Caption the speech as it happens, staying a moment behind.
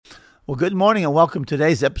Well, good morning and welcome to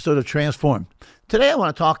today's episode of Transformed. Today I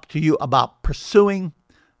want to talk to you about pursuing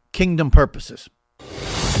kingdom purposes.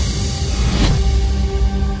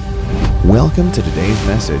 Welcome to today's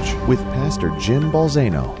message with Pastor Jim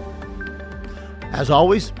Balzano. As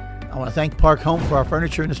always, I want to thank Park Home for our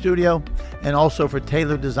furniture in the studio and also for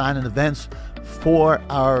Taylor Design and Events for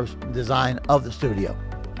our design of the studio.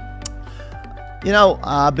 You know,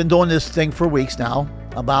 I've been doing this thing for weeks now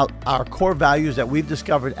about our core values that we've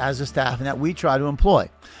discovered as a staff and that we try to employ.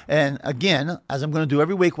 And again, as I'm going to do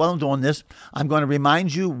every week while I'm doing this, I'm going to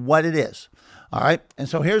remind you what it is. All right. And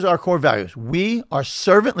so here's our core values. We are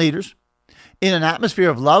servant leaders in an atmosphere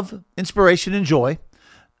of love, inspiration, and joy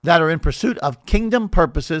that are in pursuit of kingdom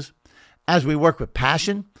purposes as we work with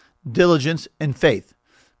passion, diligence, and faith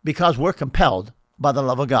because we're compelled by the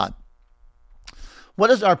love of God. What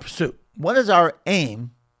is our pursuit? What is our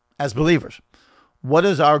aim as believers? What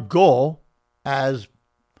is our goal as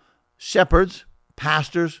shepherds,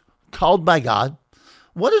 pastors, called by God?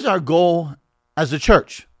 What is our goal as a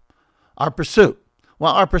church? Our pursuit?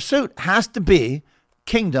 Well, our pursuit has to be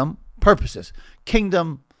kingdom purposes,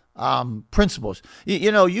 kingdom principles.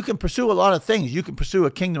 You know, you can pursue a lot of things. You can pursue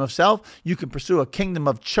a kingdom of self. You can pursue a kingdom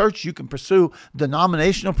of church. You can pursue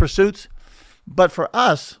denominational pursuits. But for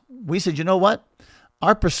us, we said, you know what?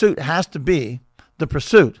 Our pursuit has to be the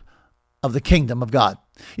pursuit of the kingdom of God.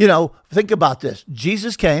 You know, think about this.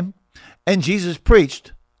 Jesus came and Jesus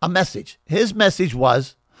preached a message. His message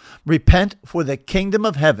was, repent for the kingdom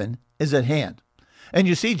of heaven is at hand. And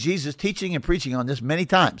you see Jesus teaching and preaching on this many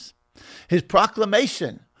times. His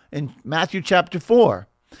proclamation in Matthew chapter 4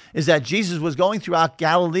 is that Jesus was going throughout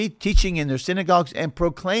Galilee, teaching in their synagogues and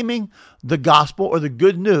proclaiming the gospel or the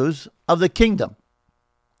good news of the kingdom.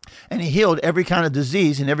 And he healed every kind of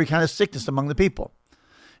disease and every kind of sickness among the people.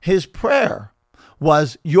 His prayer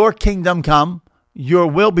was, your kingdom come, your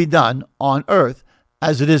will be done on earth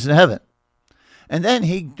as it is in heaven. And then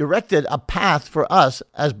he directed a path for us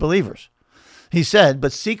as believers. He said,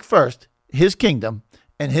 but seek first his kingdom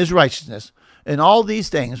and his righteousness, and all these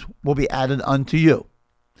things will be added unto you.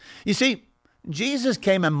 You see, Jesus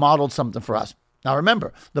came and modeled something for us. Now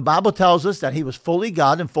remember, the Bible tells us that he was fully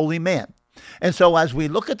God and fully man. And so as we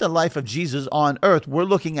look at the life of Jesus on earth, we're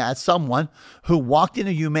looking at someone who walked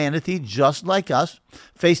into humanity just like us,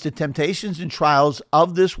 faced the temptations and trials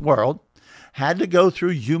of this world, had to go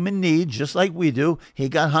through human need just like we do. He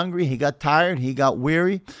got hungry, he got tired, he got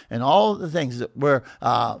weary, and all the things that were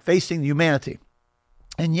facing humanity.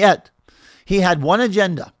 And yet, he had one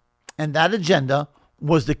agenda, and that agenda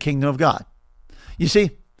was the kingdom of God. You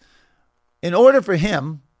see, in order for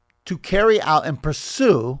him to carry out and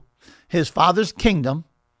pursue his Father's kingdom,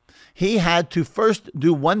 he had to first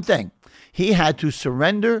do one thing. He had to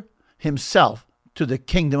surrender himself to the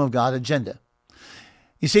kingdom of God agenda.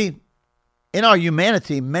 You see, in our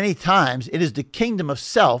humanity, many times it is the kingdom of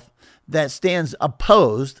self that stands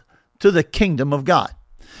opposed to the kingdom of God.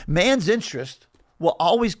 Man's interest will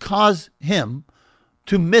always cause him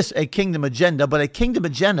to miss a kingdom agenda, but a kingdom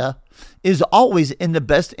agenda is always in the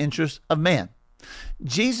best interest of man.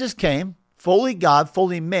 Jesus came fully God,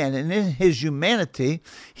 fully man, and in his humanity,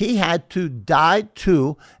 he had to die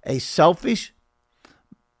to a selfish,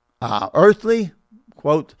 earthly,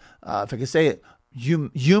 quote, if I can say it,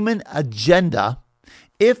 human agenda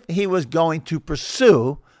if he was going to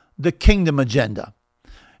pursue the kingdom agenda.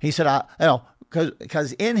 He said,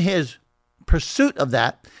 because in his pursuit of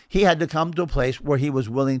that, he had to come to a place where he was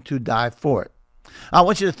willing to die for it. I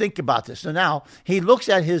want you to think about this. So now he looks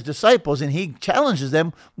at his disciples and he challenges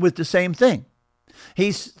them with the same thing.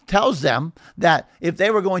 He tells them that if they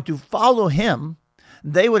were going to follow him,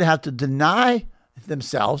 they would have to deny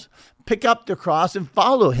themselves, pick up the cross, and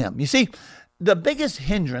follow him. You see, the biggest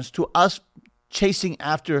hindrance to us chasing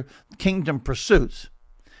after kingdom pursuits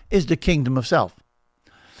is the kingdom of self.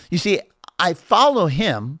 You see, I follow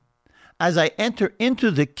him as I enter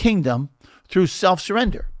into the kingdom through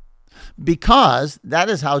self-surrender, because that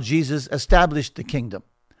is how Jesus established the kingdom.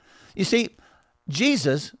 You see,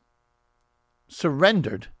 Jesus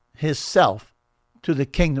surrendered his self to the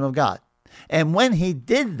kingdom of God. And when he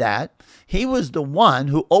did that, he was the one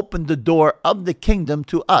who opened the door of the kingdom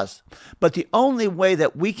to us. But the only way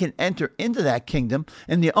that we can enter into that kingdom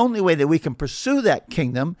and the only way that we can pursue that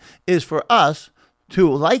kingdom is for us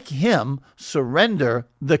to, like him, surrender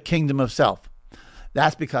the kingdom of self.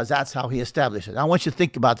 That's because that's how he established it. I want you to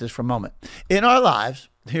think about this for a moment. In our lives,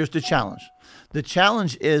 here's the challenge. The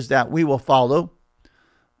challenge is that we will follow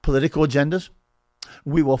political agendas.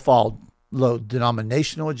 We will follow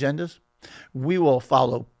denominational agendas. We will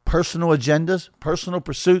follow personal agendas, personal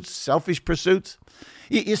pursuits, selfish pursuits.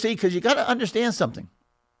 You see, because you got to understand something.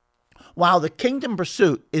 while the kingdom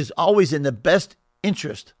pursuit is always in the best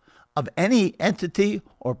interest of any entity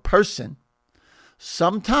or person,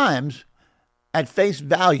 sometimes at face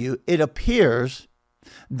value, it appears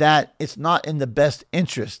that it's not in the best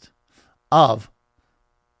interest of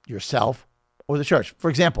yourself or the church. For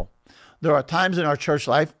example, there are times in our church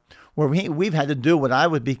life where we've had to do what I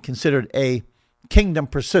would be considered a kingdom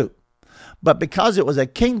pursuit. But because it was a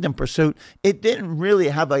kingdom pursuit, it didn't really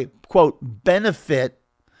have a, quote, benefit,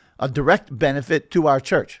 a direct benefit to our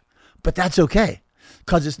church. But that's okay,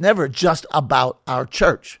 because it's never just about our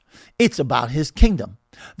church. It's about his kingdom.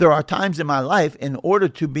 There are times in my life, in order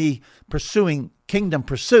to be pursuing kingdom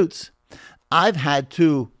pursuits, I've had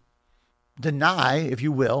to deny, if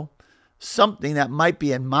you will, something that might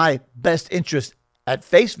be in my best interest at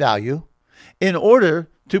face value in order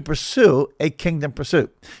to pursue a kingdom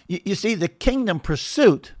pursuit. You see, the kingdom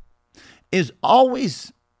pursuit is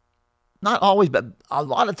always, not always, but a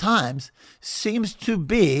lot of times seems to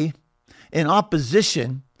be in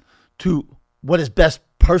opposition to what is best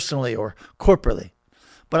personally or corporately.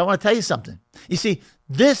 But I want to tell you something. You see,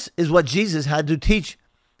 this is what Jesus had to teach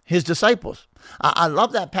his disciples. I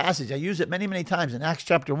love that passage. I use it many, many times in Acts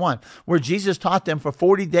chapter 1, where Jesus taught them for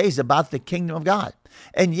 40 days about the kingdom of God.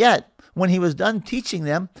 And yet, when he was done teaching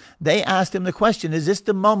them, they asked him the question, is this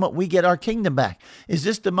the moment we get our kingdom back? Is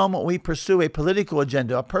this the moment we pursue a political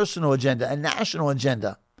agenda, a personal agenda, a national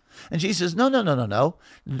agenda? And Jesus says, no.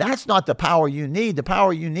 That's not the power you need. The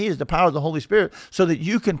power you need is the power of the Holy Spirit so that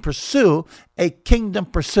you can pursue a kingdom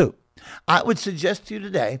pursuit. I would suggest to you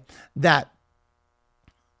today that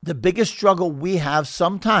the biggest struggle we have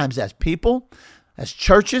sometimes as people, as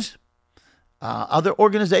churches, other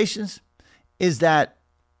organizations, is that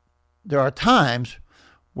there are times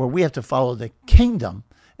where we have to follow the kingdom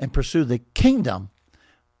and pursue the kingdom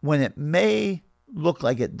when it may look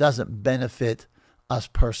like it doesn't benefit us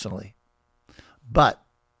personally. But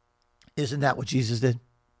isn't that what Jesus did?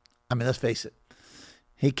 I mean, let's face it.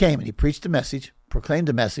 He came and he preached a message, proclaimed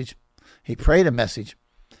a message, he prayed a message,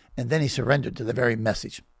 and then he surrendered to the very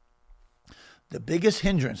message. The biggest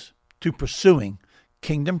hindrance to pursuing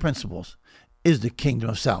kingdom principles is the kingdom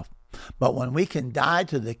of self. But when we can die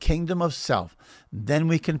to the kingdom of self, then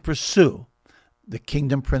we can pursue the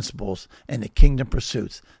kingdom principles and the kingdom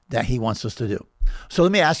pursuits that he wants us to do. So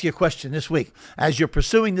let me ask you a question this week. As you're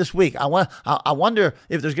pursuing this week, I wonder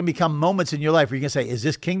if there's going to become moments in your life where you can say, is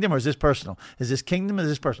this kingdom or is this personal? Is this kingdom or is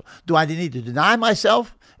this personal? Do I need to deny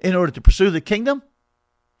myself in order to pursue the kingdom?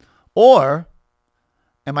 Or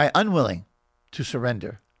am I unwilling to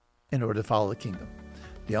surrender in order to follow the kingdom?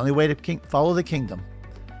 The only way to follow the kingdom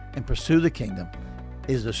and pursue the kingdom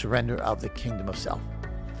is the surrender of the kingdom of self.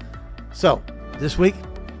 So this week,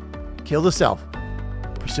 kill the self,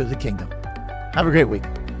 pursue the kingdom. Have a great week.